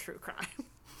supernatural true crime,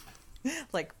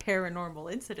 like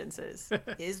paranormal incidences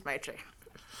is my jam.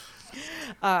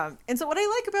 And so what I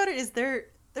like about it is they're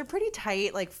pretty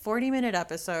tight, like 40-minute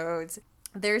episodes.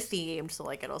 They're themed, so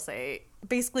like it'll say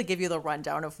basically give you the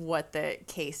rundown of what the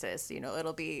case is. You know,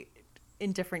 it'll be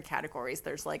in different categories.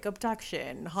 There's like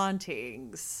abduction,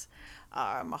 hauntings,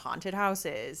 haunted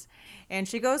houses, and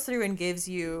she goes through and gives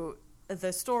you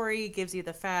the story, gives you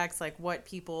the facts, like what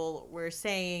people were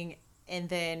saying, and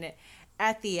then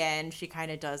at the end she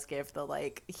kind of does give the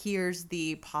like, here's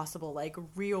the possible like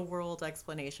real world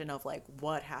explanation of like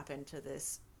what happened to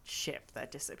this ship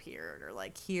that disappeared, or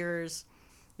like here's,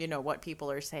 you know, what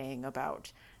people are saying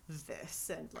about this,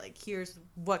 and like here's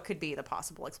what could be the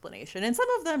possible explanation. And some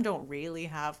of them don't really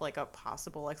have like a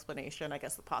possible explanation. I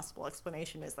guess the possible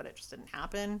explanation is that it just didn't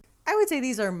happen. I would say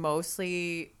these are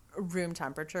mostly room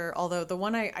temperature, although the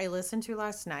one I listened to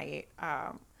last night,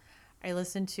 I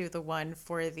listened to the one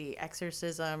for the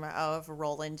exorcism of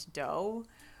Roland Doe,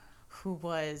 who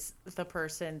was the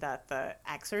person that The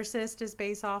Exorcist is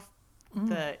based off,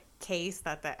 the case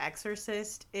that The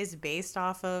Exorcist is based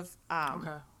off of.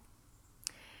 Okay.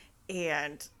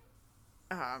 And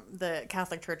the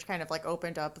Catholic Church kind of like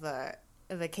opened up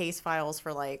the case files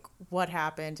for like what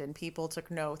happened, and people took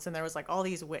notes, and there was like all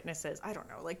these witnesses. I don't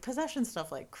know, like possession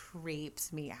stuff like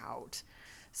creeps me out.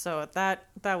 So that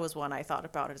was one I thought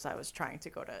about as I was trying to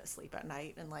go to sleep at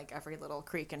night, and like every little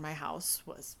creak in my house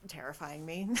was terrifying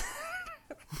me.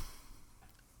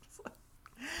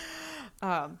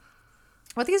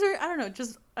 But these are, I don't know,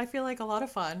 just I feel like a lot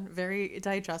of fun, very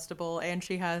digestible, and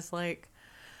she has like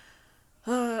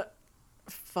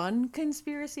fun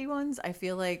conspiracy ones. I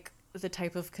feel like the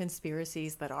type of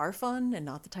conspiracies that are fun, and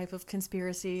not the type of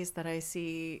conspiracies that I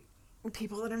see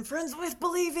people that I'm friends with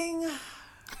believing.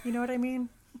 You know what I mean?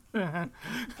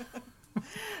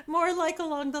 More like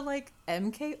along the like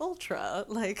MK Ultra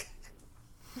like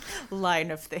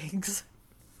line of things.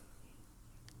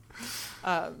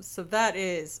 So that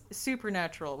is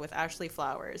Supernatural with Ashley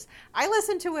Flowers. I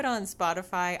listened to it on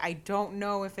Spotify. I don't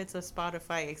know if it's a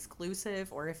Spotify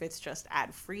exclusive or if it's just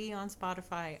ad-free on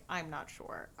Spotify. I'm not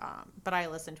sure. But I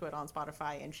listened to it on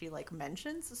Spotify, and she like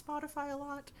mentions Spotify a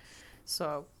lot.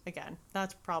 So again,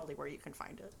 that's probably where you can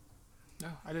find it. No,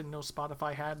 I didn't know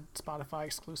Spotify had Spotify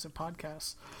exclusive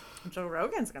podcasts. Joe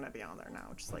Rogan's going to be on there now,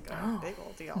 which is like a big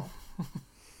old deal.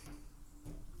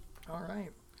 All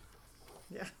right.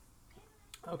 Yeah.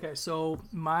 Okay, so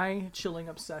my chilling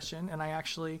obsession, and I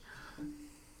actually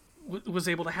was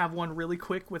able to have one really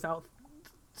quick without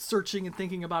searching and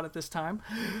thinking about it this time.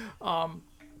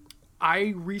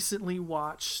 I recently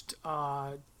watched,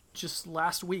 just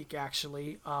last week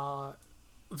actually, The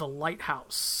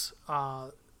Lighthouse,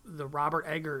 the Robert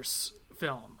Eggers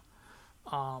film.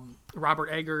 Robert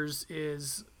Eggers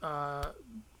is,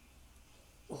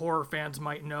 horror fans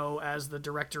might know as the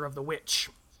director of The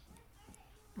Witch.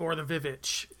 Or The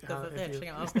Vivitch. The Vivitch.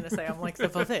 I was going to say, I'm like The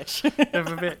Vivitch. The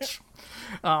Vivitch.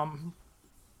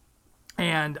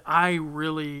 And I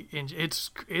really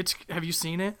it's have you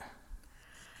seen it?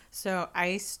 So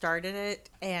I started it,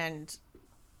 and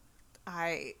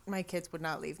my kids would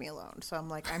not leave me alone. So I'm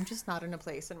like, I'm just not in a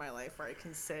place in my life where I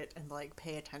can sit and like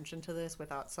pay attention to this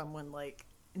without someone like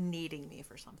needing me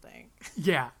for something.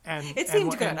 Yeah, and It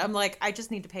seemed good. I'm like, I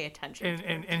just need to pay attention.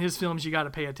 And his films you got to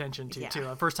pay attention to too.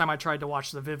 The first time I tried to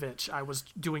watch The Vivitch, I was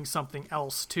doing something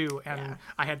else too, and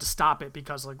I had to stop it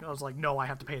because I was like, no, I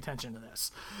have to pay attention to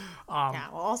this. Well,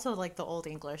 also like the Old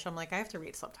English, I'm like, I have to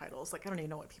read subtitles. Like, I don't even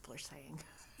know what people are saying.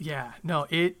 Yeah, no,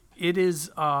 it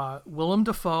is Willem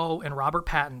Dafoe and Robert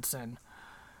Pattinson,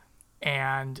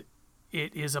 and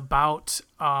it is about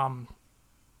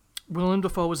Willem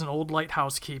Dafoe is an old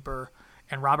lighthouse keeper,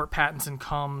 and Robert Pattinson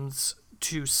comes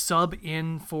to sub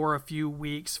in for a few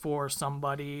weeks for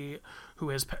somebody who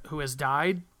has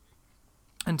died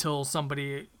until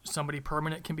somebody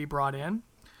permanent can be brought in.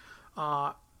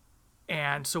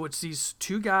 And so it's these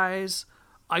two guys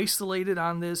isolated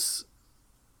on this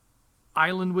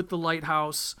island with the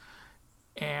lighthouse,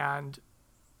 and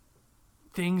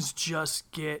things just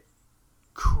get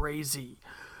crazy.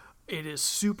 It is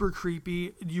super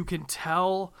creepy. You can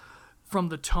tell from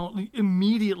the tone,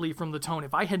 immediately from the tone.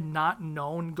 If I had not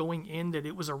known going in that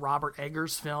it was a Robert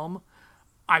Eggers film,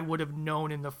 I would have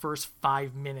known in the first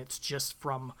 5 minutes just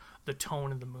from the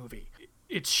tone of the movie.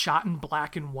 It's shot in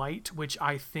black and white, which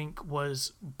I think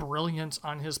was brilliant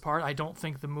on his part. I don't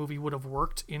think the movie would have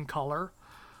worked in color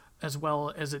as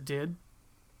well as it did.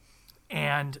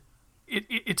 And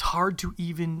it's hard to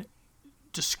even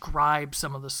describe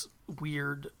some of this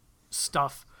weird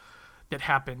stuff that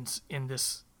happens in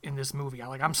this movie.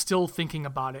 I'm still thinking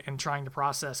about it and trying to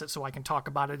process it so I can talk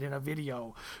about it in a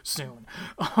video soon.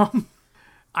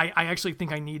 I actually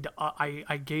think I need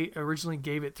to, originally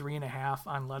gave it 3.5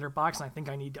 on Letterboxd, and I think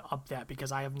I need to up that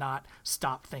because I have not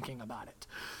stopped thinking about it.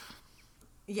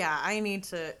 Yeah, I need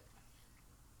to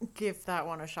give that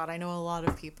one a shot. I know a lot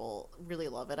of people really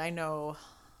love it. I know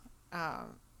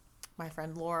my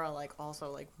friend Laura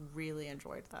also really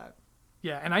enjoyed that.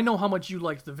 Yeah, and I know how much you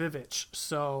liked The Vivitch,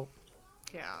 so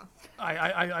yeah,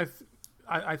 I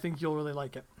think you'll really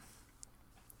like it.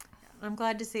 I'm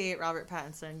glad to see Robert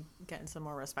Pattinson getting some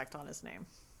more respect on his name.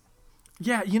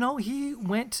 Yeah,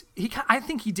 I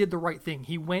think he did the right thing.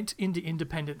 He went into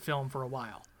independent film for a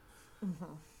while.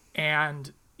 Mm-hmm.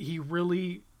 And he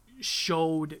really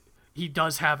showed he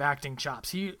does have acting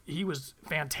chops. He was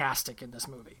fantastic in this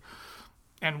movie.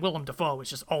 And Willem Dafoe was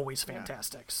just always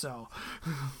fantastic, so...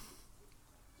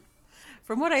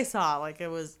 From what I saw, it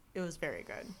was very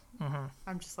good. Mm-hmm.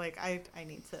 I'm just I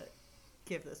need to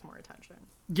give this more attention.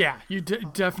 Yeah, you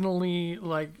definitely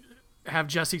have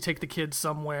Jesse take the kids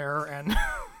somewhere and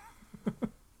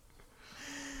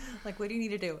what do you need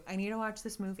to do? I need to watch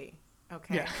this movie.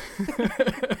 Okay. Yeah.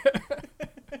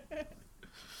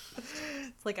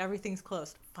 It's everything's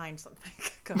closed. Find something.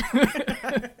 Go.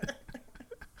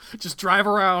 Just drive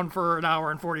around for an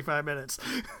hour and 45 minutes.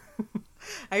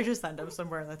 I just send them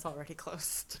somewhere that's already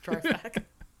close to drive back.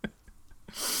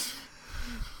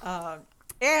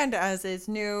 And as is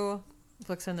new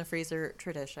Books in the Freezer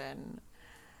tradition,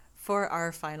 for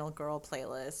our Final Girl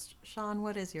playlist, Sean,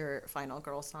 what is your Final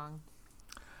Girl song?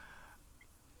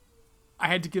 I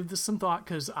had to give this some thought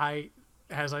because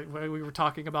we were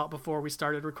talking about before we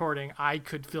started recording, I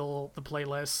could fill the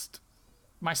playlist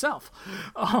myself.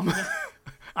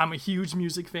 I'm a huge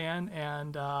music fan,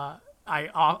 and I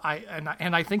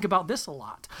think about this a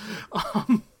lot.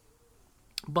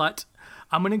 But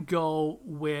I'm gonna go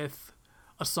with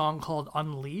a song called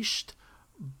Unleashed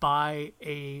by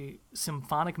a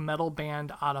symphonic metal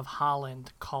band out of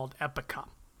Holland called Epica.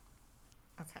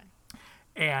 Okay.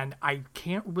 And I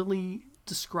can't really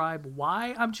describe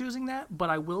why I'm choosing that, but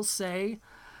I will say,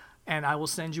 and I will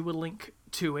send you a link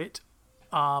to it,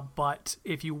 but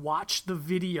if you watch the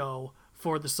video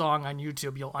for the song on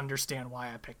YouTube, you'll understand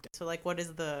why I picked it. So what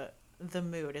is the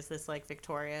mood? Is this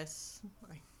victorious?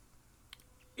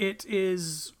 It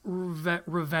is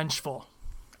revengeful.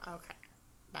 Okay.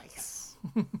 Nice.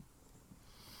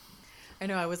 I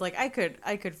know, I was I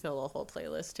could fill a whole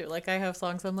playlist too. I have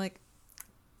songs I'm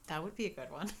that would be a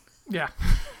good one. Yeah.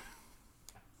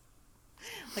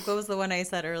 What was the one I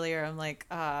said earlier? I'm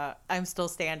I'm Still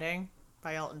Standing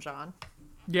by Elton John.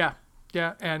 Yeah.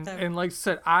 Yeah, and like I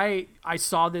said, I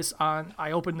saw this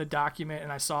I opened the document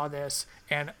and I saw this,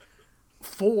 and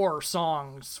 4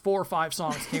 or 5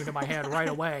 songs came to my head right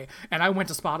away, and I went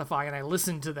to Spotify and I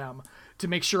listened to them to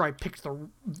make sure I picked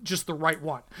just the right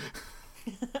one.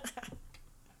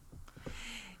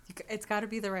 It's got to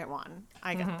be the right one.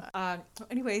 I get that.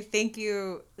 Anyway, thank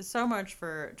you so much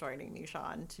for joining me,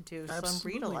 Sean, to do some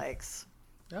read-alikes.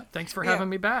 Yeah, thanks for having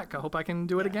me back. I hope I can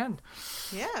do it again.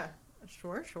 Yeah,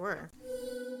 sure.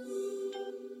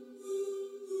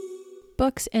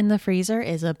 Books in the Freezer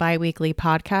is a bi-weekly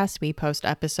podcast. We post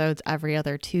episodes every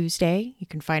other Tuesday. You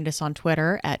can find us on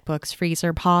Twitter at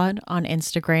BooksFreezerPod, on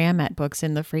Instagram at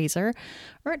BooksInTheFreezer,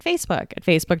 or at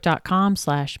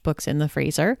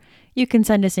facebook.com/BooksInTheFreezer. You can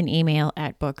send us an email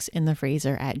at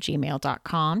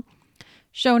booksinthefreezer@gmail.com.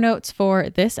 Show notes for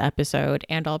this episode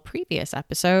and all previous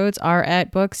episodes are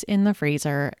at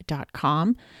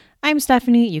booksinthefreezer.com. I'm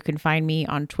Stephanie. You can find me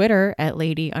on Twitter at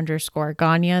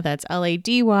lady_Gagnon. That's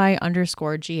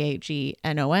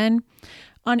LADY_GAGNON.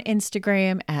 On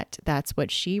Instagram at That's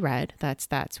What She Read.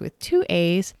 That's with 2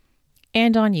 A's.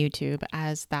 And on YouTube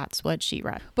as That's What She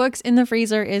Read. Books in the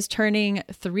Freezer is turning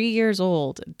 3 years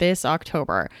old this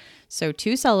October. So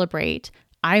to celebrate,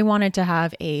 I wanted to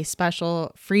have a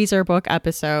special freezer book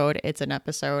episode. It's an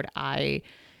episode I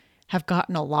have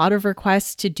gotten a lot of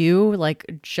requests to do,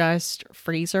 like just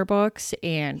freezer books.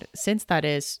 And since that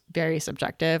is very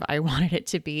subjective, I wanted it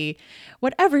to be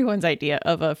what everyone's idea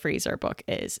of a freezer book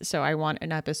is. So I want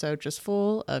an episode just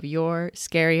full of your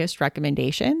scariest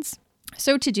recommendations.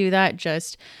 So to do that,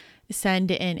 just send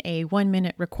in a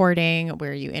 1-minute recording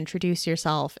where you introduce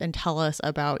yourself and tell us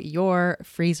about your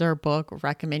freezer book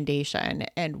recommendation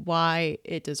and why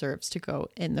it deserves to go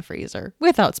in the freezer,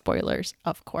 without spoilers,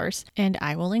 of course. And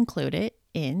I will include it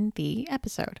in the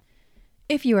episode.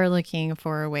 If you are looking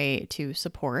for a way to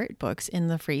support Books in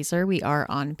the Freezer, we are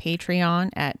on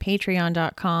Patreon at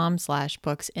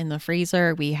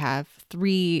patreon.com/booksinthefreezer. We have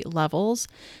 3 levels.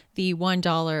 The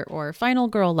 $1 or Final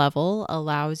Girl level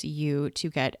allows you to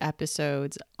get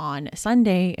episodes on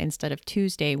Sunday instead of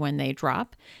Tuesday when they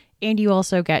drop. And you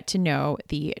also get to know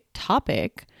the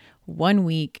topic 1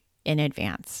 week in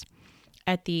advance.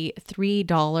 At the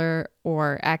 $3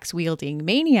 or Axe-wielding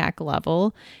maniac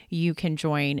level, you can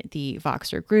join the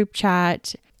Voxer group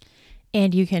chat,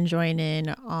 and you can join in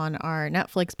on our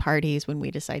Netflix parties when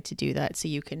we decide to do that. So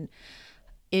you can,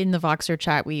 in the Voxer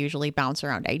chat, we usually bounce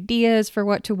around ideas for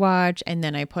what to watch, and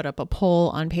then I put up a poll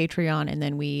on Patreon, and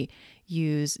then we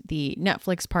use the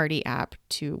Netflix party app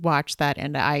to watch that,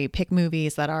 and I pick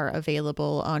movies that are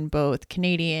available on both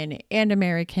Canadian and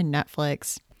American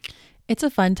Netflix. It's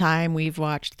a fun time. We've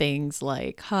watched things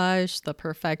like Hush, The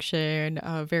Perfection,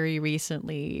 very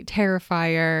recently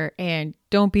Terrifier, and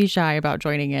don't be shy about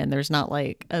joining in. There's not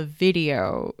like a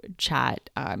video chat.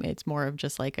 It's more of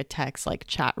just like a text, like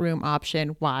chat room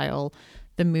option while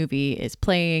the movie is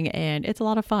playing, and it's a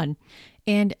lot of fun.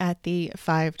 And at the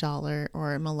 $5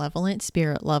 or Malevolent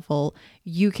Spirit level,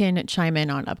 you can chime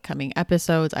in on upcoming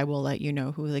episodes. I will let you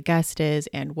know who the guest is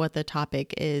and what the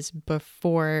topic is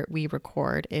before we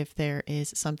record, if there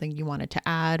is something you wanted to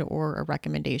add or a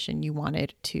recommendation you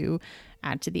wanted to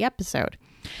add to the episode.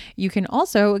 You can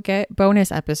also get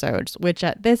bonus episodes, which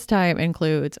at this time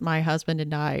includes my husband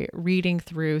and I reading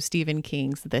through Stephen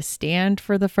King's The Stand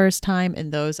for the first time,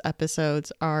 and those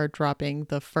episodes are dropping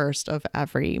the first of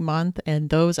every month, and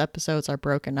those episodes are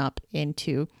broken up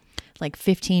into like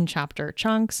 15 chapter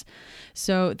chunks.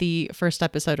 So the first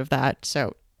episode of that,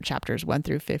 so chapters 1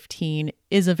 through 15,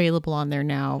 is available on there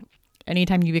now.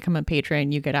 Anytime you become a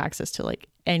patron, you get access to like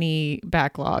any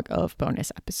backlog of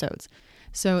bonus episodes.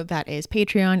 So that is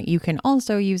Patreon. You can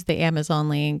also use the Amazon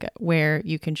link where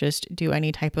you can just do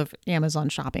any type of Amazon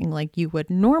shopping like you would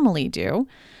normally do.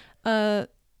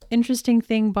 Interesting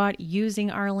thing bought using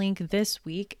our link this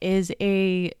week is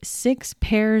a 6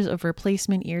 pairs of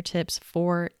replacement ear tips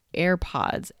for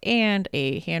AirPods and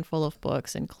a handful of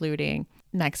books, including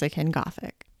Mexican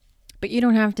Gothic. But you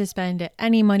don't have to spend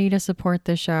any money to support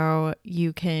the show.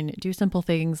 You can do simple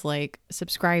things like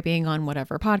subscribing on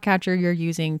whatever podcatcher you're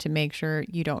using to make sure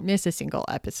you don't miss a single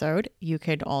episode. You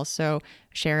could also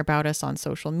share about us on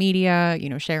social media,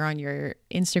 share on your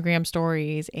Instagram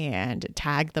stories and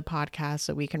tag the podcast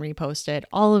so we can repost it.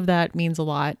 All of that means a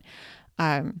lot.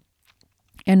 And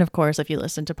of course, if you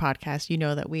listen to podcasts, you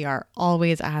know that we are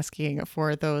always asking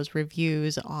for those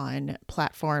reviews on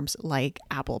platforms like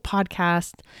Apple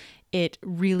Podcasts. It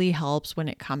really helps when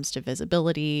it comes to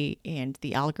visibility and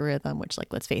the algorithm, which,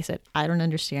 like, let's face it, I don't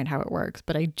understand how it works,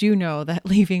 but I do know that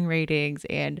leaving ratings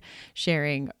and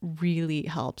sharing really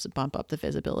helps bump up the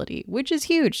visibility, which is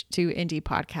huge to indie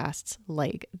podcasts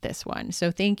like this one. So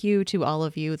thank you to all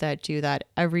of you that do that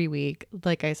every week.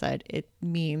 Like I said, it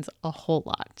means a whole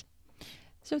lot.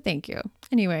 So thank you.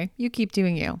 Anyway, you keep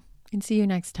doing you, and see you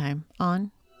next time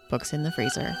on Books in the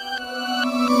Freezer.